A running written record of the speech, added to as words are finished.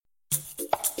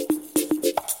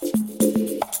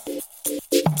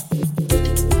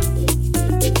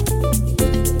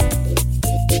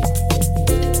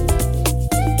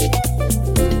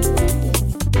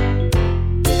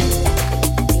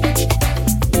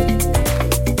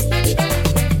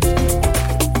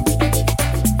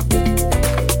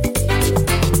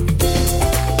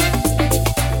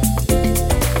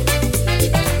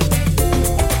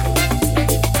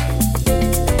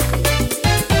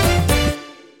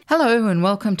Hello and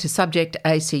welcome to Subject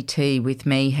ACT with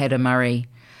me, Hedda Murray.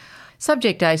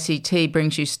 Subject ACT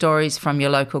brings you stories from your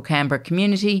local Canberra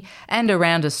community and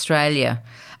around Australia,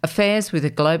 affairs with a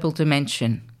global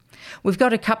dimension. We've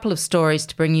got a couple of stories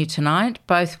to bring you tonight,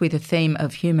 both with a theme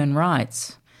of human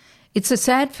rights. It's a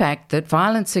sad fact that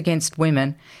violence against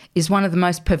women is one of the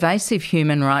most pervasive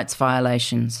human rights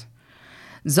violations.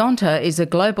 Zonta is a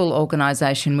global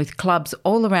organisation with clubs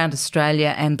all around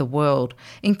Australia and the world,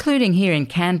 including here in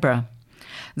Canberra.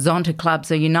 Zonta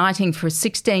clubs are uniting for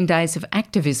 16 days of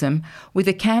activism with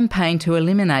a campaign to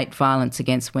eliminate violence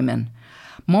against women.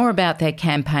 More about their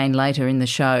campaign later in the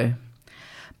show.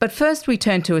 But first we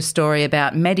turn to a story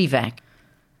about Medivac.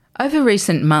 Over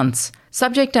recent months,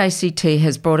 Subject ACT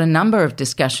has brought a number of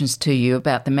discussions to you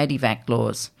about the Medivac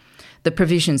laws, the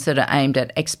provisions that are aimed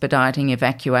at expediting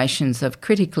evacuations of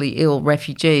critically ill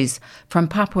refugees from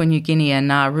Papua New Guinea and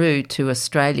Nauru to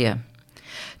Australia.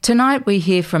 Tonight we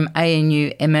hear from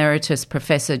ANU Emeritus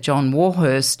Professor John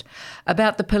Warhurst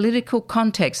about the political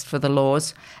context for the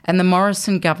laws and the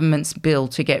Morrison government's bill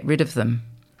to get rid of them.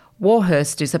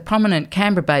 Warhurst is a prominent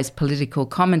Canberra-based political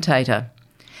commentator.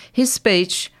 His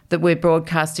speech that we're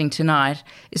broadcasting tonight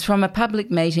is from a public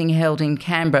meeting held in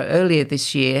Canberra earlier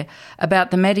this year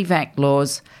about the Medivac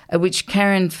laws, at which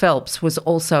Karen Phelps was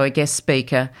also a guest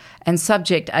speaker, and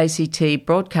Subject ACT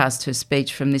broadcast her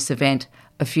speech from this event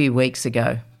a few weeks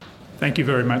ago. Thank you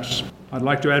very much. I'd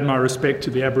like to add my respect to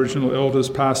the Aboriginal elders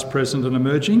past, present and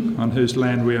emerging, on whose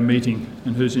land we are meeting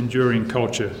and whose enduring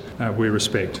culture we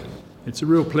respect. It's a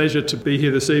real pleasure to be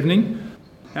here this evening.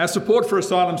 Our support for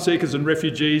asylum seekers and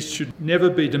refugees should never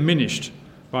be diminished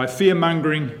by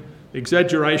fear-mongering,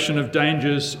 exaggeration of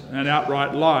dangers and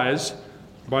outright lies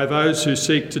by those who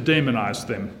seek to demonise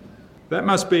them. That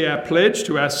must be our pledge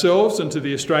to ourselves and to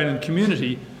the Australian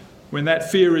community when that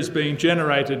fear is being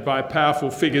generated by powerful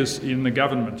figures in the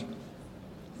government.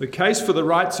 The case for the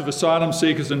rights of asylum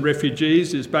seekers and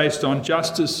refugees is based on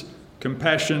justice,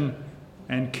 compassion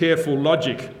and careful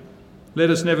logic. Let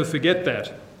us never forget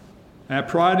that. Our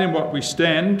pride in what we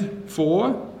stand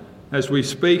for as we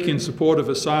speak in support of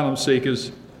asylum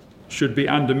seekers should be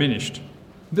undiminished.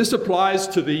 This applies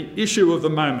to the issue of the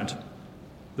moment,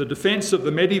 the defence of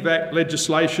the Medivac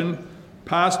legislation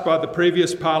passed by the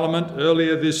previous Parliament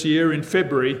earlier this year in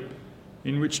February,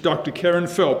 in which Dr Karen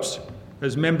Phelps,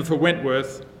 as member for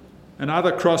Wentworth, and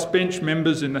other crossbench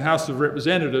members in the House of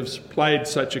Representatives played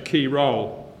such a key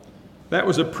role. That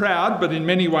was a proud but in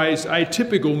many ways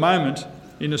atypical moment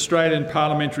in Australian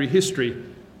parliamentary history.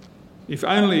 If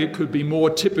only it could be more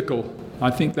typical. I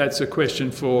think that's a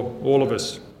question for all of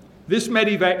us. This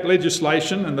Medivac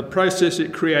legislation and the process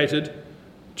it created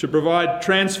to provide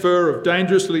transfer of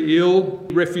dangerously ill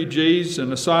refugees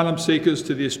and asylum seekers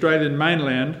to the Australian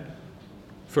mainland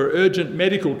for urgent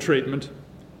medical treatment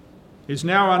is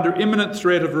now under imminent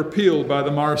threat of repeal by the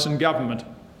Morrison government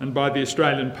and by the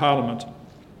Australian Parliament.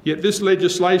 Yet this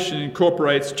legislation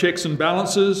incorporates checks and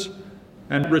balances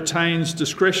and retains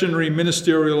discretionary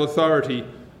ministerial authority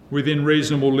within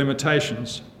reasonable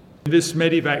limitations. This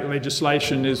Medivac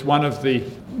legislation is one of the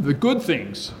good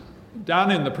things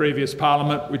done in the previous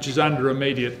Parliament, which is under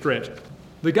immediate threat.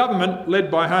 The government,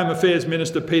 led by Home Affairs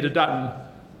Minister Peter Dutton,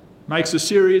 makes a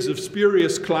series of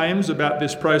spurious claims about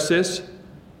this process,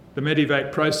 the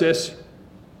Medivac process,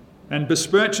 and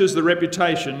besmirches the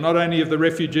reputation not only of the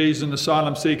refugees and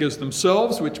asylum seekers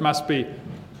themselves, which must be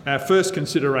our first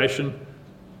consideration,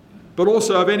 but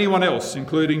also of anyone else,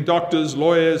 including doctors,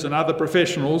 lawyers and other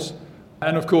professionals,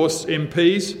 and of course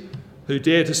MPs who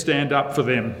dare to stand up for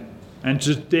them and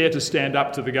to dare to stand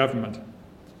up to the government.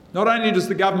 Not only does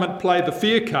the government play the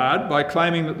fear card by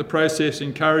claiming that the process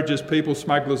encourages people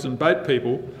smugglers and boat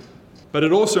people, but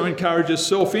it also encourages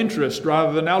self-interest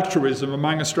rather than altruism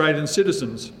among Australian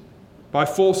citizens by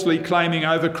falsely claiming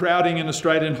overcrowding in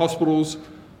Australian hospitals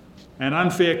and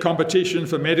unfair competition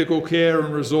for medical care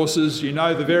and resources. You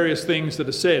know the various things that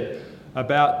are said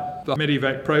about the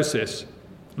Medivac process.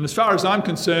 And as far as I'm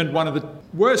concerned, one of the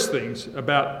worst things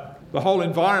about the whole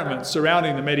environment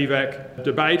surrounding the Medivac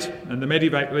debate and the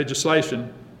Medivac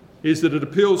legislation is that it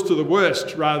appeals to the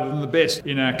worst rather than the best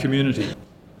in our community.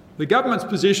 The government's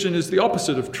position is the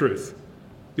opposite of truth,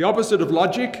 the opposite of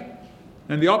logic,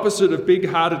 and the opposite of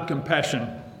big-hearted compassion.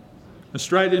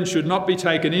 Australians should not be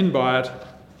taken in by it,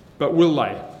 but will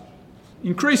they?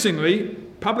 Increasingly,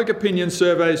 public opinion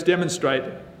surveys demonstrate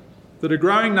that a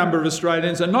growing number of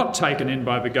Australians are not taken in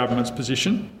by the government's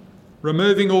position.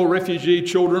 Removing all refugee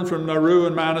children from Nauru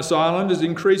and Manus Island is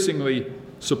increasingly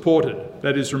supported,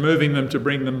 that is, removing them to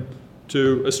bring them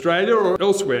to Australia or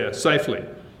elsewhere safely.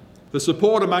 The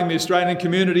support among the Australian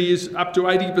community is up to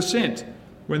 80%,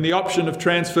 when the option of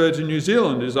transfer to New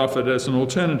Zealand is offered as an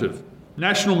alternative.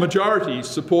 National majorities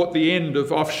support the end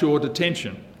of offshore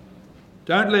detention.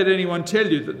 Don't let anyone tell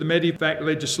you that the Medivac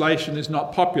legislation is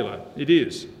not popular. It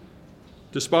is.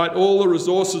 Despite all the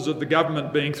resources of the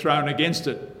government being thrown against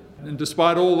it, and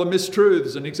despite all the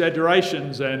mistruths and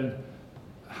exaggerations and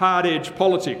hard-edged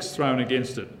politics thrown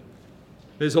against it,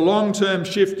 there's a long-term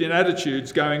shift in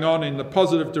attitudes going on in the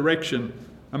positive direction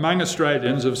among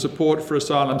Australians of support for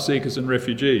asylum seekers and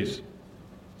refugees.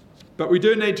 But we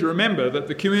do need to remember that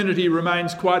the community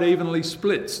remains quite evenly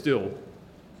split still.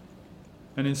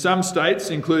 And in some states,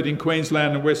 including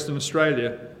Queensland and Western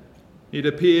Australia, it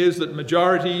appears that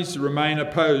majorities remain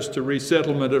opposed to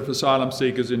resettlement of asylum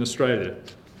seekers in Australia.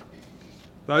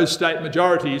 Those state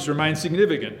majorities remain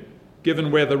significant,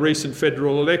 given where the recent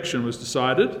federal election was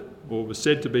decided, or was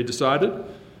said to be decided,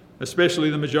 especially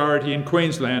the majority in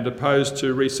Queensland opposed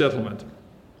to resettlement.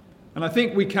 And I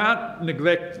think we can't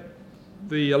neglect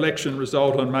the election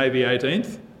result on May the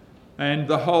 18th and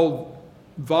the whole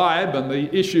vibe and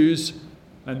the issues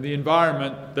and the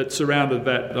environment that surrounded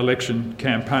that election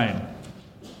campaign.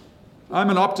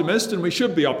 I'm an optimist, and we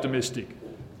should be optimistic,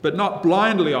 but not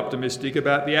blindly optimistic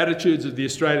about the attitudes of the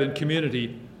Australian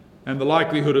community and the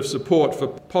likelihood of support for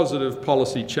positive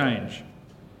policy change.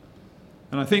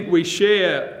 And I think we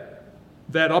share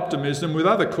that optimism with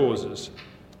other causes.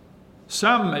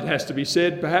 Some, it has to be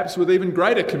said, perhaps with even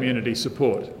greater community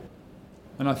support.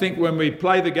 And I think when we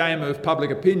play the game of public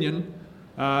opinion,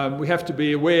 we have to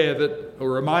be aware that,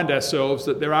 or remind ourselves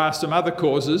that there are some other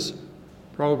causes,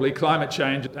 probably climate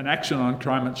change and action on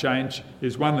climate change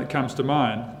is one that comes to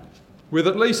mind, with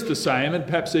at least the same and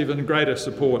perhaps even greater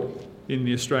support in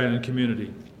the Australian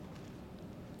community.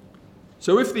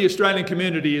 So if the Australian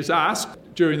community is asked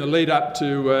during the lead up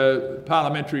to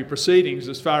parliamentary proceedings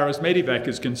as far as Medivac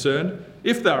is concerned,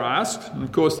 if they're asked, and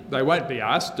of course they won't be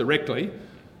asked directly,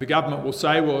 the government will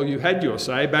say, well, you had your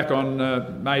say back on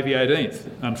May the 18th,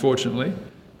 unfortunately.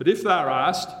 But if they're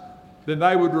asked, then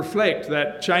they would reflect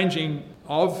that changing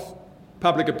of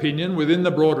public opinion within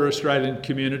the broader Australian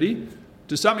community.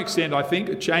 To some extent, I think,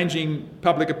 a changing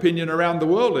public opinion around the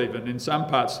world, even in some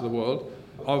parts of the world,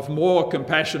 of more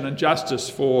compassion and justice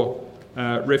for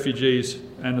refugees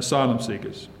and asylum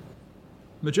seekers.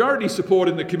 Majority support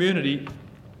in the community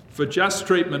for just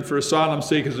treatment for asylum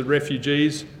seekers and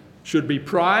refugees should be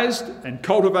prized and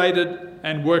cultivated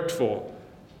and worked for.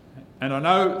 And I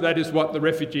know that is what the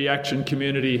Refugee Action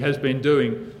community has been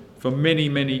doing for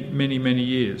many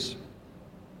years.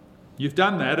 You've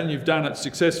done that, and you've done it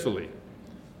successfully.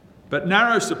 But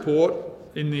narrow support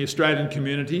in the Australian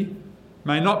community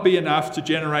may not be enough to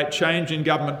generate change in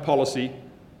government policy,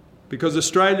 because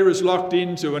Australia is locked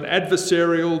into an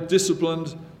adversarial,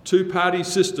 disciplined, two-party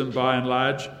system by and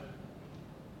large,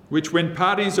 which, when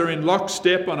parties are in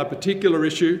lockstep on a particular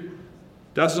issue,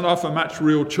 doesn't offer much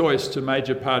real choice to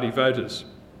major party voters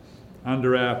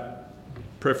under our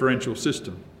preferential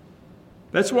system.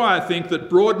 That's why I think that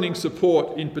broadening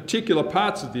support in particular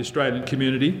parts of the Australian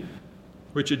community,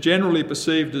 which are generally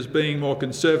perceived as being more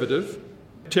conservative,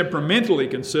 temperamentally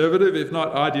conservative, if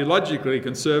not ideologically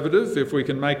conservative, if we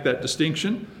can make that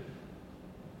distinction,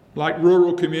 like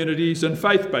rural communities and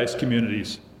faith-based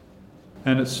communities.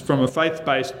 And it's from a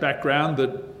faith-based background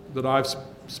that I've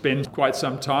spent quite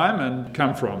some time and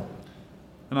come from.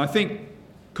 And I think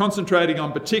concentrating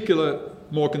on particular,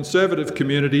 more conservative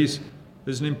communities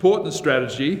is an important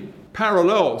strategy,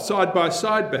 parallel, side by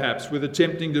side perhaps, with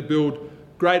attempting to build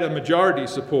greater majority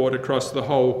support across the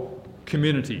whole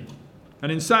community.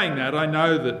 And in saying that, I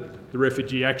know that the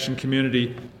Refugee Action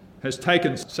community has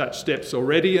taken such steps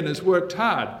already and has worked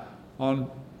hard on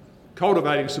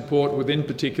cultivating support within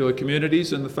particular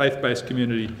communities, and the faith-based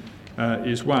community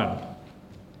is one.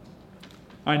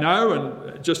 I know,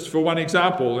 and just for one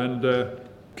example, and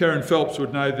Karen Phelps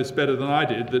would know this better than I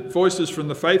did, that voices from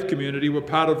the faith community were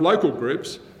part of local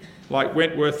groups like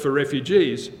Wentworth for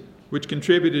Refugees, which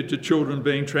contributed to children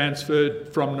being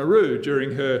transferred from Nauru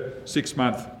during her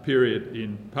 6-month period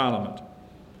in Parliament.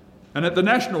 And at the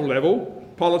national level,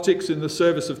 Politics in the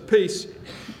Service of Peace,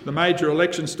 the major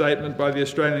election statement by the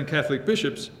Australian Catholic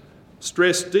bishops,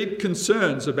 stressed deep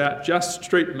concerns about just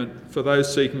treatment for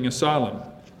those seeking asylum.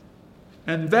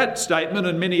 And that statement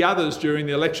and many others during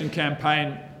the election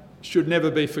campaign should never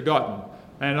be forgotten.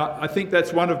 And I think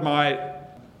that's one of my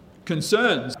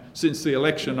concerns since the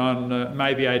election on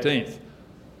May the 18th,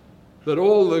 that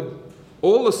all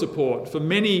the support for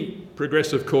many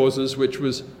progressive causes, which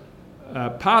was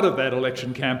part of that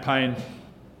election campaign,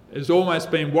 has almost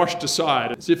been washed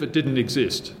aside as if it didn't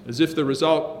exist, as if the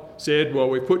result said, well,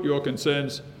 we put your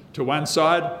concerns to one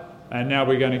side And now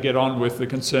we're going to get on with the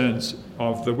concerns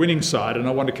of the winning side, and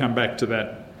I want to come back to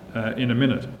that in a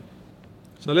minute.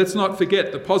 So let's not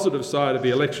forget the positive side of the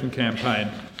election campaign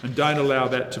and don't allow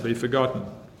that to be forgotten.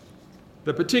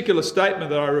 The particular statement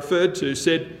that I referred to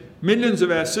said, "Millions of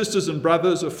our sisters and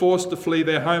brothers are forced to flee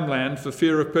their homeland for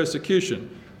fear of persecution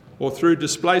or through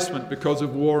displacement because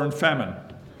of war and famine.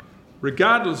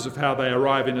 Regardless of how they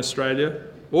arrive in Australia,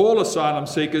 all asylum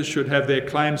seekers should have their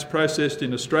claims processed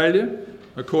in Australia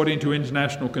according to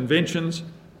international conventions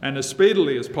and as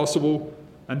speedily as possible,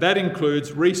 and that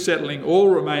includes resettling all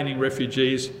remaining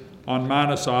refugees on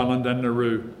Manus Island and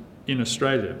Nauru in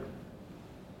Australia."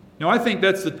 Now, I think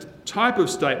that's the type of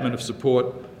statement of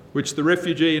support which the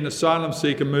refugee and asylum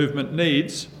seeker movement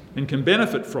needs and can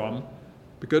benefit from,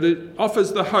 because it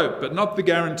offers the hope, but not the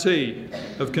guarantee,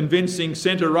 of convincing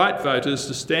centre-right voters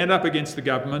to stand up against the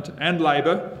government and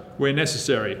Labor where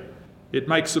necessary. It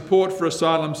makes support for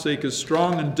asylum seekers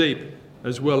strong and deep,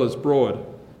 as well as broad.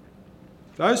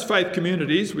 Those faith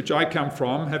communities, which I come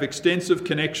from, have extensive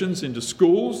connections into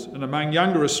schools and among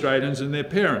younger Australians and their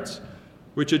parents,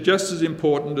 which are just as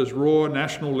important as raw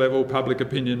national-level public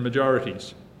opinion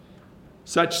majorities.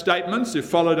 Such statements, if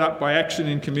followed up by action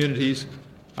in communities,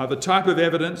 are the type of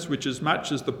evidence which, as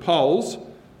much as the polls,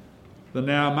 the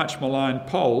now much maligned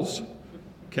polls,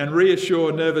 can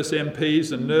reassure nervous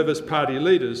MPs and nervous party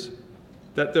leaders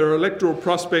that their electoral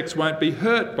prospects won't be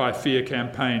hurt by fear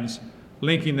campaigns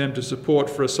linking them to support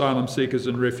for asylum seekers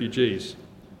and refugees.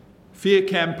 Fear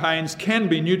campaigns can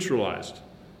be neutralised.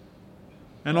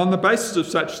 And on the basis of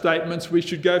such statements, we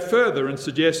should go further and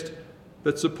suggest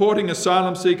that supporting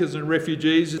asylum seekers and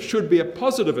refugees should be a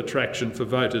positive attraction for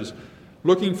voters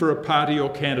looking for a party or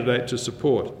candidate to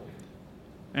support,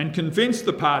 and convince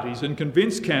the parties and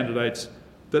convince candidates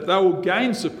that they will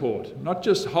gain support, not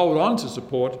just hold on to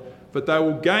support, but they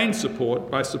will gain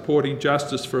support by supporting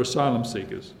justice for asylum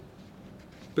seekers.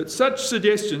 But such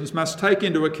suggestions must take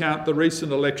into account the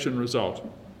recent election result,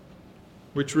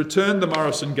 which returned the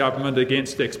Morrison government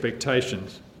against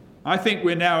expectations. I think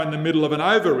we're now in the middle of an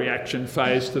overreaction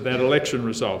phase to that election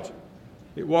result.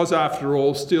 It was, after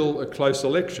all, still a close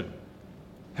election.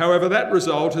 However, that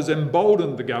result has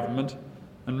emboldened the government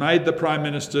and made the Prime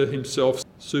Minister himself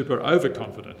super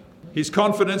overconfident. His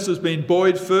confidence has been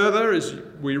buoyed further, as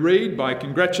we read, by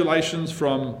congratulations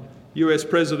from US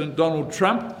President Donald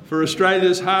Trump for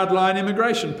Australia's hardline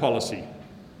immigration policy.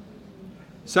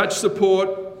 Such support,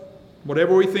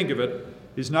 whatever we think of it,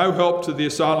 is no help to the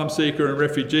asylum seeker and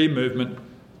refugee movement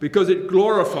because it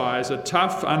glorifies a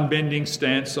tough, unbending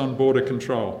stance on border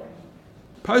control.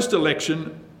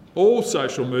 Post-election, all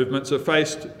social movements are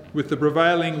faced with the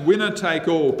prevailing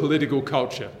winner-take-all political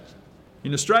culture.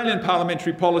 In Australian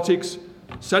parliamentary politics,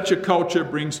 such a culture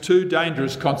brings two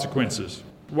dangerous consequences.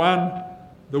 One,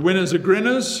 the winners are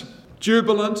grinners,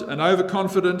 jubilant and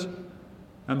overconfident,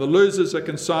 and the losers are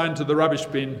consigned to the rubbish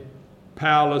bin,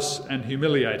 powerless and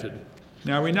humiliated.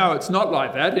 Now, we know it's not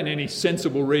like that in any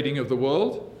sensible reading of the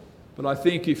world, but I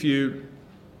think if you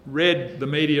read the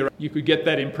media, you could get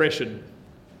that impression.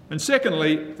 And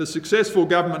secondly, the successful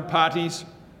government parties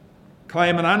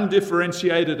claim an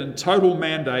undifferentiated and total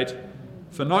mandate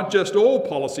for not just all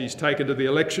policies taken to the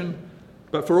election,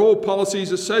 but for all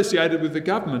policies associated with the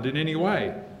government in any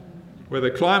way, whether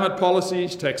climate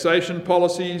policies, taxation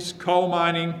policies, coal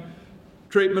mining,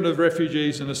 treatment of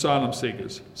refugees and asylum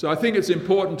seekers. So I think it's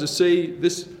important to see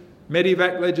this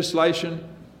Medevac legislation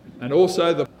and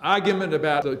also the argument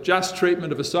about the just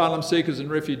treatment of asylum seekers and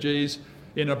refugees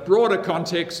in a broader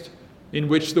context in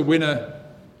which the winner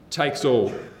takes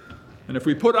all. And if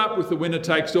we put up with the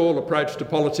winner-takes-all approach to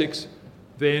politics,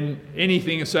 then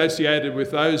anything associated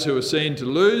with those who are seen to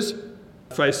lose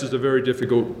faces a very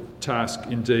difficult task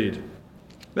indeed.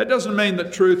 That doesn't mean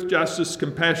that truth, justice,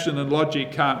 compassion and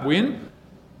logic can't win.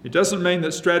 It doesn't mean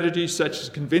that strategies such as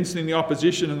convincing the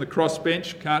opposition and the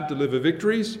crossbench can't deliver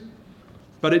victories.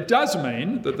 But it does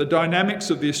mean that the dynamics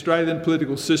of the Australian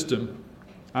political system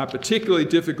are particularly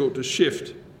difficult to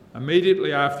shift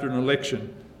immediately after an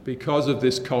election because of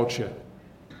this culture.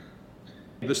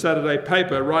 The Saturday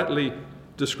paper rightly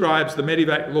describes the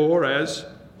Medevac law as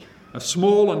a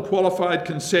small and qualified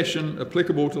concession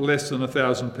applicable to less than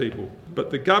 1,000 people. But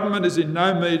the government is in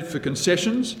no mood for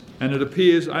concessions, and it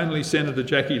appears only Senator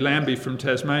Jackie Lambie from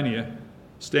Tasmania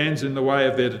stands in the way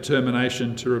of their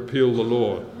determination to repeal the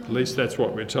law. At least that's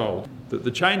what we're told. That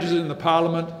the changes in the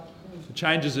Parliament, the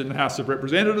changes in the House of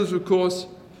Representatives, of course,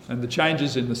 and the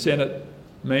changes in the Senate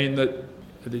mean that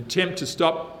the attempt to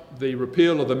stop the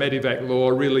repeal of the Medevac law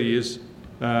really is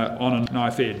on a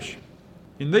knife edge.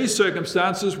 In these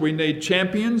circumstances, we need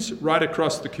champions right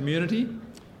across the community,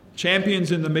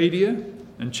 champions in the media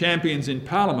and champions in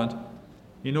Parliament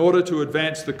in order to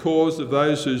advance the cause of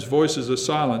those whose voices are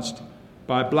silenced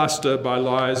by bluster, by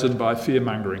lies and by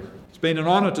fear-mongering. It's been an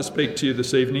honour to speak to you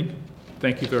this evening.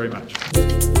 Thank you very much.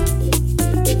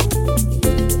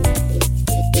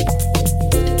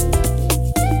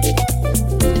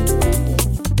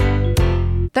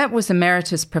 That was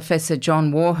Emeritus Professor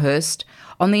John Warhurst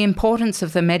on the importance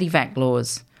of the Medevac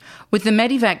laws. With the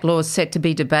Medevac laws set to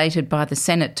be debated by the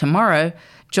Senate tomorrow,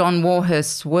 John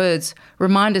Warhurst's words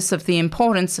remind us of the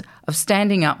importance of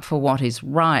standing up for what is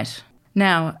right.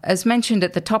 Now, as mentioned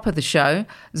at the top of the show,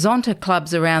 Zonta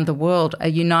clubs around the world are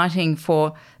uniting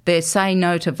for their Say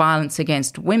No to Violence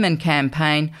Against Women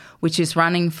campaign, which is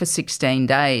running for 16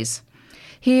 days.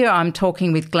 Here I'm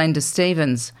talking with Glenda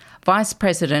Stevens, Vice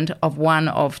President of one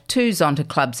of two Zonta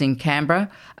clubs in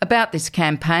Canberra, about this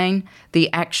campaign,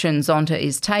 the action Zonta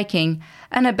is taking,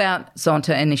 and about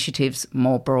Zonta initiatives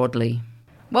more broadly.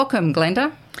 Welcome,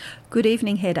 Glenda. Good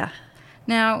evening, Hedda.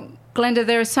 Now, Glenda,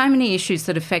 there are so many issues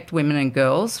that affect women and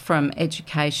girls, from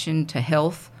education to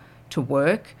health to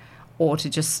work or to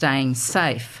just staying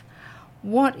safe.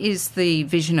 What is the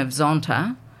vision of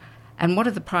Zonta, and what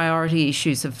are the priority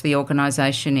issues of the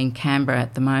organisation in Canberra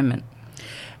at the moment?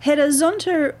 Hedda,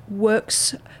 Zonta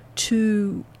works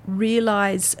to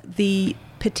realise the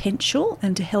potential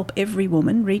and to help every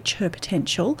woman reach her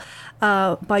potential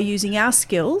by using our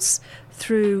skills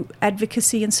through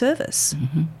advocacy and service.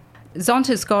 Mm-hmm.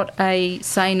 Zonta's got a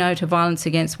Say No to Violence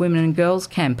Against Women and Girls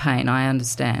campaign, I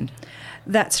understand.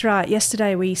 That's right.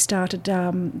 Yesterday we started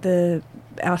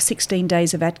our 16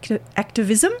 days of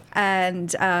activism,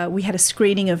 and we had a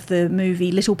screening of the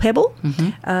movie Little Pebble,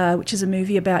 which is a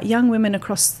movie about young women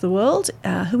across the world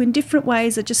who in different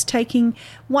ways are just taking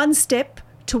one step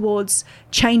towards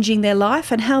changing their life,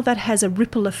 and how that has a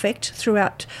ripple effect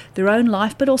throughout their own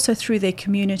life but also through their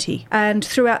community. And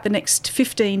throughout the next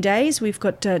 15 days we've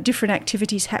got different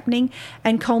activities happening,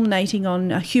 and culminating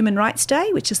on Human Rights Day,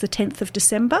 which is the 10th of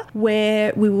December,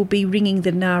 where we will be ringing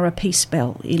the Nara Peace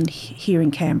Bell here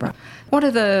in Canberra. What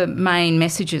are the main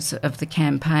messages of the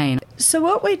campaign? So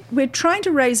what we're trying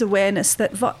to raise awareness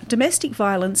that domestic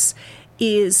violence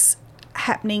is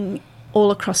happening all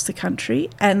across the country,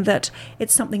 and that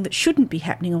it's something that shouldn't be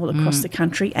happening all across the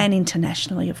country and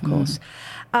internationally, of course.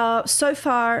 So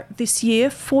far this year,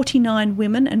 49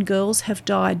 women and girls have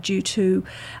died due to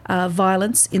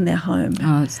violence in their home.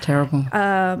 Oh, it's terrible.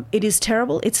 It is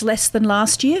terrible. It's less than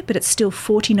last year, but it's still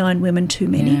 49 women too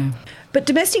many. Yeah. But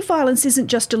domestic violence isn't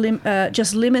just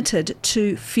limited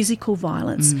to physical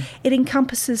violence. It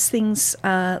encompasses things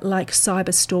like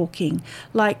cyber stalking,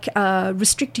 like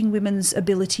restricting women's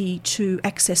ability to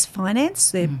access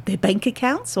finance, their bank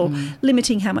accounts, or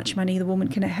limiting how much money the woman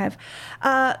can have,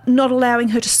 not allowing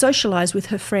her to socialise with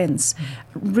her friends,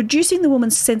 reducing the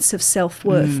woman's sense of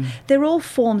self-worth. They're all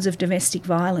forms of domestic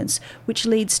violence, which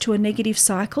leads to a negative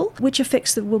cycle, which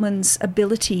affects the woman's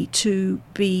ability to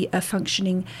be a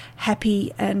functioning, happy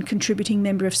and contributing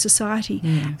member of society.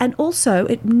 And also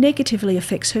it negatively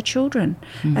affects her children,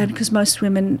 and because most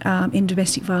women in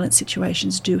domestic violence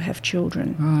situations do have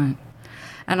children. Right.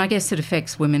 And I guess it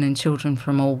affects women and children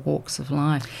from all walks of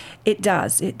life. It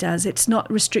does. It's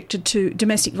not restricted to,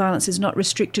 domestic violence is not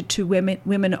restricted to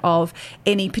women of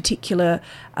any particular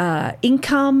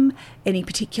income, any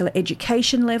particular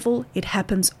education level. It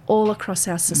happens all across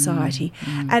our society.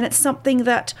 And it's something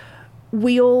that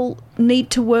we all need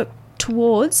to work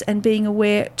towards and being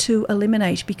aware to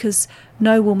eliminate, because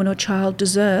no woman or child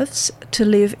deserves to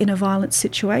live in a violent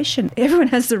situation. Everyone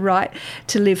has the right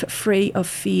to live free of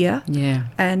fear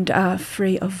and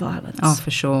free of violence. Oh,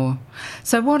 for sure.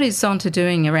 So what is Zonta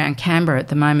doing around Canberra at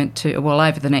the moment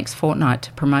over the next fortnight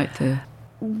to promote the...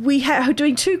 We are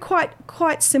doing two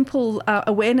quite simple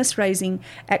awareness-raising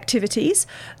activities.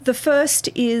 The first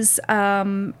is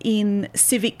in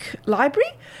Civic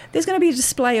Library. There's going to be a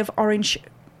display of orange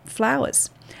flowers.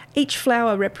 Each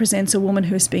flower represents a woman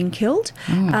who has been killed,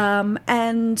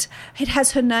 and it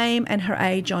has her name and her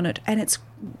age on it. And it's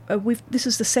this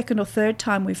is the second or third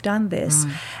time we've done this,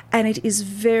 and it is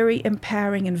very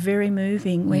empowering and very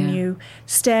moving when you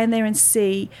stand there and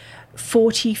see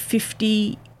 40,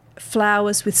 50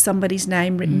 flowers with somebody's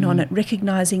name written on it,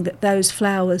 recognising that those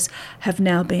flowers have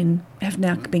now been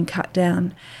cut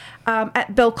down.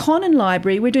 At Belconnen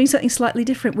Library, we're doing something slightly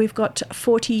different. We've got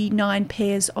 49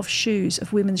 pairs of shoes,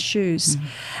 of women's shoes,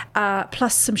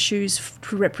 plus some shoes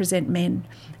to represent men.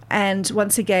 And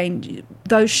once again,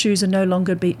 those shoes are no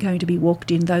longer going to be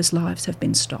walked in. Those lives have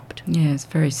been stopped. Yeah, it's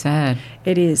very sad.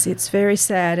 It is. It's very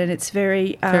sad, and it's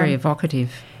very... very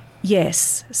evocative.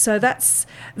 Yes, so that's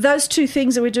those two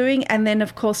things that we're doing, and then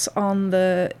of course on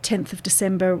the 10th of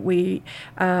December we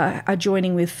are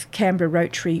joining with Canberra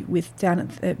Rotary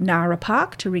down at Nara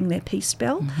Park to ring their peace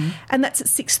bell, and that's at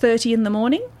 6:30 in the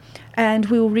morning, and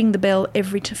we will ring the bell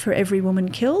for every woman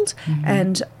killed,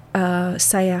 and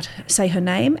say her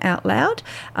name out loud,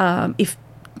 if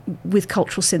with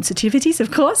cultural sensitivities,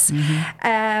 of course,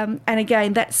 and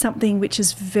again that's something which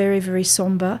is very, very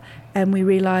sombre, and we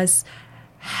realise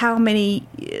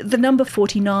the number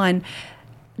 49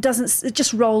 it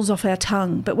just rolls off our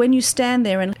tongue. But when you stand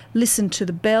there and listen to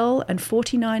the bell and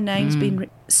 49 names being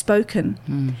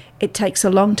spoken, it takes a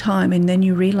long time, and then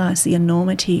you realise the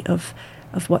enormity of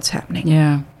what's happening.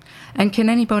 Yeah. And can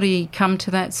anybody come to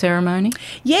that ceremony?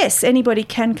 Yes, anybody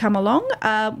can come along.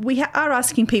 We are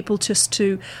asking people just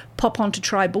to pop on to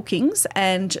Try Bookings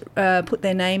and put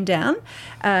their name down.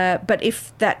 But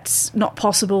if that's not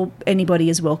possible, anybody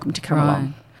is welcome to come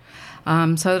along.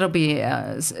 So it'll be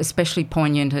especially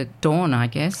poignant at dawn, I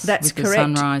guess. That's with correct.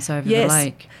 The sunrise over the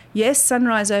lake. Yes,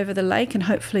 sunrise over the lake, and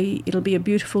hopefully it'll be a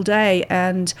beautiful day.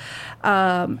 And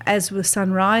as with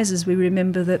sunrises, we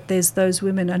remember that there's those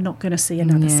women are not going to see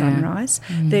another sunrise.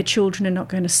 Their children are not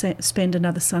going to spend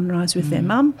another sunrise with their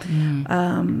mum.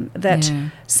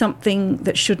 Something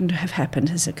that shouldn't have happened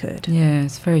has occurred. Yeah,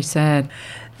 it's very sad.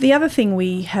 The other thing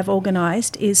we have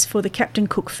organised is for the Captain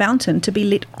Cook Fountain to be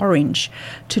lit orange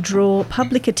to draw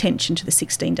public attention to the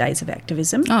 16 days of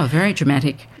activism. Oh, very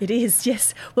dramatic. It is,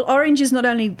 yes. Well, orange is not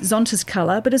only Zonta's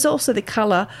colour, but it's also the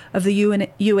colour of the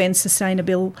UN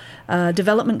Sustainable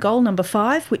Development Goal number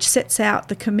 5, which sets out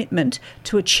the commitment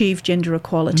to achieve gender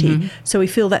equality. So we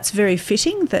feel that's very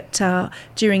fitting that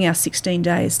during our 16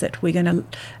 days that we're going to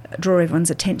draw everyone's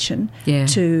attention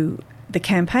to the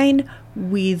campaign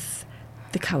with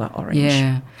the colour orange.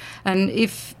 Yeah. And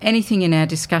if anything in our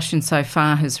discussion so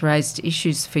far has raised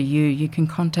issues for you, you can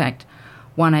contact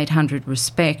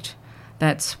 1-800-RESPECT.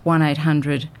 That's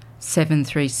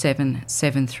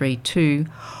 1-800-737-732,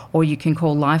 or you can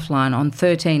call Lifeline on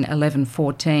 13 11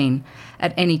 14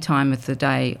 at any time of the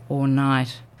day or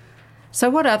night. So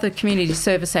what other community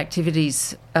service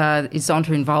activities is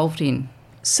Zonta involved in?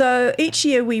 So each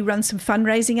year we run some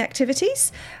fundraising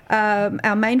activities.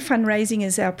 Our main fundraising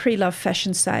is our pre-love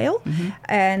fashion sale,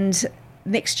 and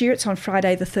next year it's on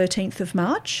Friday the 13th of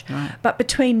March. Right. But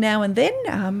between now and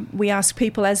then, we ask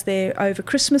people as they're over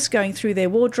Christmas going through their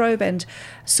wardrobe and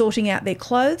sorting out their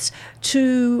clothes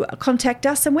to contact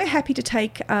us, and we're happy to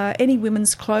take any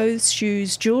women's clothes,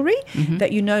 shoes, jewellery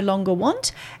that you no longer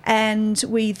want, and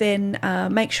we then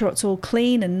make sure it's all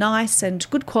clean and nice and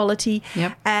good quality,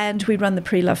 and we run the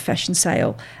pre-love fashion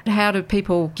sale. How do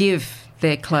people give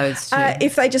their clothes to?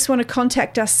 If they just want to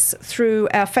contact us through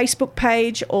our Facebook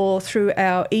page or through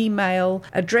our email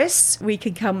address, we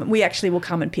can come. We actually will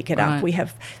come and pick it up. We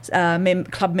have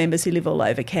club members who live all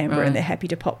over Canberra, and they're happy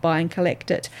to pop by and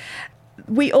collect it.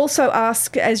 We also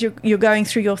ask, as you're going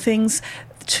through your things,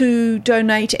 to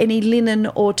donate any linen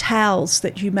or towels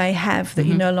that you may have that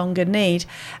you no longer need.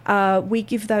 We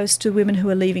give those to women who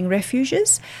are leaving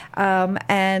refuges,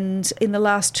 and in the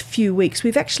last few weeks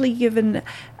we've actually given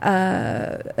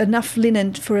enough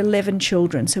linen for 11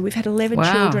 children. So we've had 11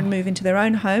 children move into their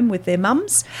own home with their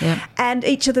mums, and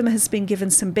each of them has been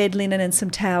given some bed linen and some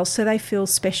towels, so they feel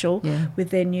special with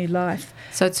their new life.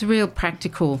 So it's a real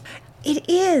practical It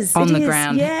is. On the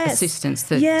ground assistance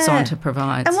that Zonta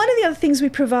provides. And one of the other things we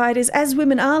provide is, as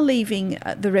women are leaving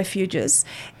the refuges,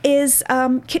 is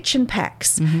kitchen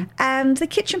packs. And the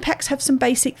kitchen packs have some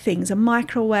basic things: a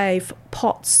microwave,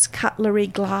 pots, cutlery,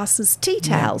 glasses, tea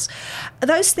towels.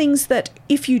 Those things that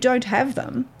if you don't have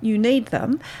them, you need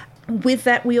them. With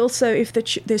that, we also, if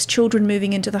there's children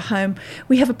moving into the home,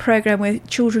 we have a program where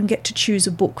children get to choose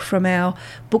a book from our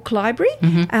book library,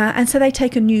 and so they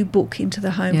take a new book into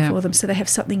the home for them, so they have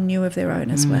something new of their own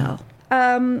as well.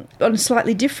 On a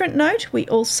slightly different note, we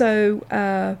also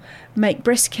make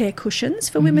breast care cushions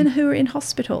for women who are in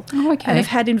hospital and have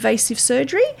had invasive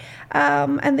surgery,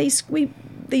 and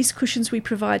these cushions we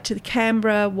provide to the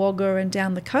Canberra, Wagga and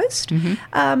down the coast.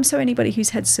 So anybody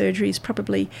who's had surgery has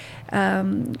probably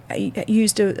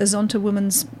used a Zonta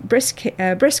woman's breast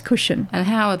cushion. And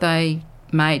how are they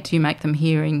made? Do you make them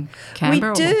here in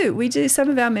Canberra? We do. Some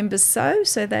of our members sew.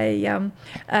 So they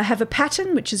have a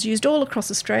pattern which is used all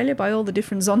across Australia by all the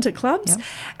different Zonta clubs.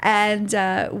 And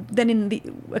then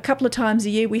a couple of times a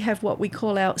year we have what we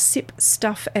call our sip,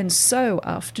 stuff and sew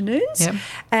afternoons.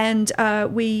 And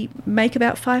we make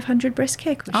about 500 breast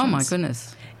care cushions. Oh my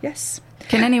goodness. Yes.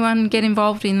 Can anyone get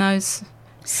involved in those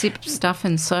sip stuff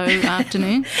and sew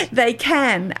afternoon? They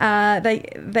can.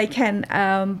 They can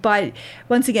by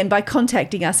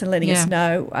contacting us and letting us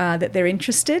know that they're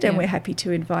interested, and we're happy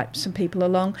to invite some people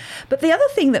along. But the other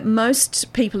thing that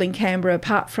most people in Canberra,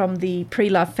 apart from the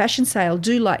pre-love fashion sale,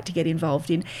 do like to get involved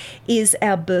in is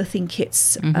our birthing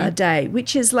kits day,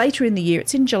 which is later in the year.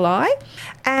 It's in July,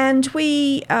 and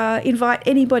we invite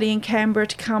anybody in Canberra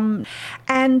to come,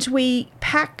 and we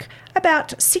pack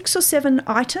about 6 or 7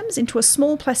 items into a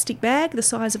small plastic bag the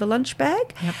size of a lunch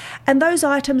bag. Yep. And those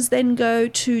items then go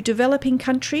to developing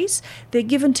countries. They're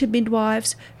given to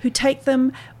midwives who take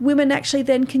them. Women actually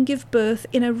then can give birth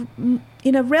in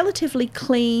a relatively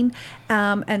clean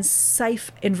and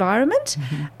safe environment.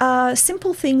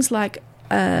 Simple things like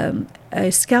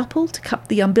a scalpel to cut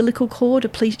the umbilical cord,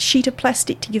 a sheet of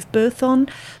plastic to give birth on,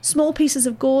 small pieces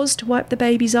of gauze to wipe the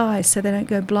baby's eyes so they don't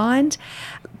go blind,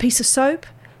 a piece of soap,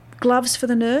 gloves for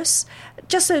the nurse,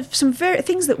 just some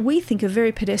things that we think are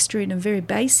very pedestrian and very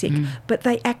basic, but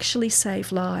they actually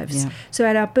save lives. Yeah. So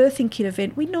at our birthing kit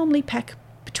event, we normally pack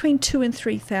between 2,000 and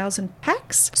 3,000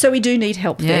 packs. So we do need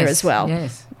help there as well.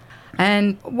 Yes.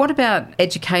 And what about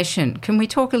education? Can we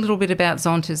talk a little bit about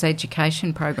Zonta's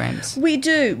education programs? We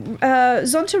do.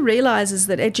 Zonta realises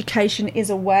that education is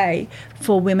a way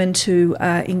for women to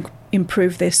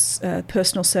improve their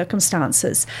personal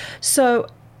circumstances. So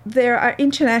there are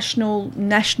international,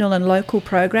 national and local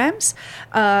programs.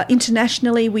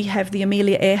 Internationally, we have the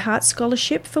Amelia Earhart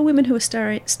Scholarship for women who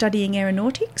are studying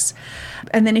aeronautics.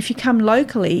 And then if you come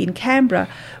locally in Canberra,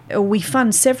 we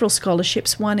fund several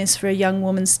scholarships. One is for a young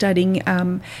woman studying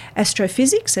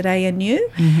astrophysics at ANU.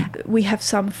 We have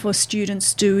some for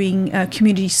students doing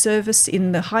community service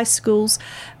in the high schools.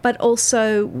 But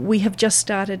also we have just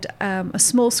started a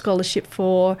small scholarship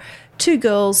for 2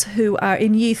 girls who are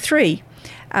in Year 3.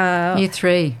 Year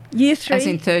 3. As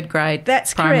in 3rd grade.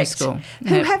 That's primary correct. School.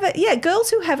 Who have girls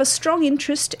who have a strong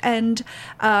interest and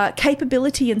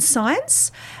capability in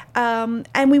science.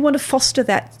 And we want to foster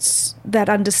their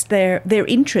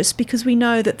interest, because we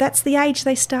know that that's the age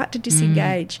they start to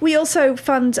disengage. We also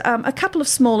fund a couple of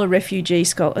smaller refugee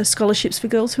scholarships for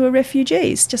girls who are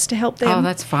refugees, just to help them. Oh,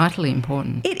 that's vitally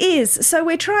important. It is. So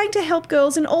we're trying to help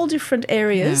girls in all different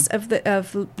areas of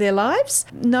their lives,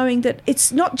 knowing that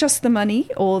it's not just the money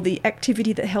or the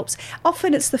activity that helps.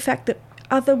 Often it's the fact that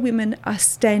other women are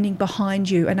standing behind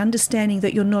you and understanding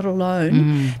that you're not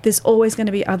alone. There's always going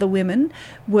to be other women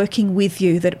working with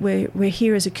you, that we're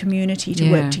here as a community to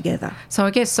work together. So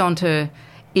I guess Zonta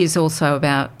is also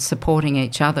about supporting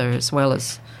each other as well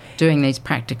as doing these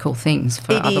practical things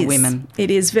for other women. It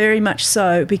is very much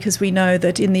so, because we know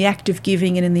that in the act of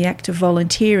giving and in the act of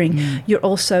volunteering, you're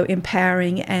also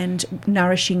empowering and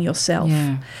nourishing yourself.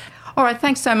 Yeah. All right,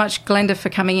 thanks so much, Glenda, for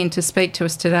coming in to speak to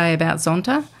us today about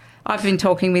Zonta. I've been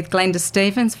talking with Glenda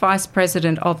Stevens, Vice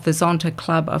President of the Zonta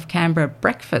Club of Canberra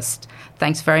Breakfast.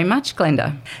 Thanks very much,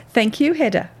 Glenda. Thank you,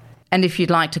 Hedda. And if you'd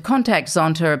like to contact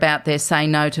Zonta about their Say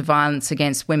No to Violence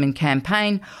Against Women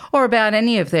campaign, or about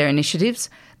any of their initiatives,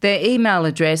 their email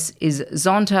address is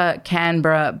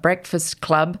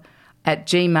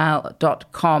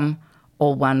zontacanberrabreakfastclub@gmail.com,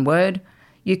 all one word.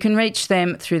 You can reach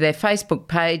them through their Facebook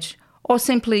page or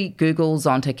simply Google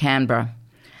Zonta Canberra.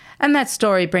 And that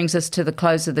story brings us to the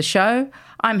close of the show.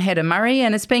 I'm Hedda Murray,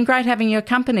 and it's been great having your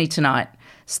company tonight.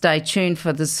 Stay tuned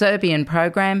for the Serbian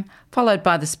program, followed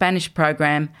by the Spanish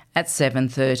program at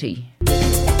 7:30.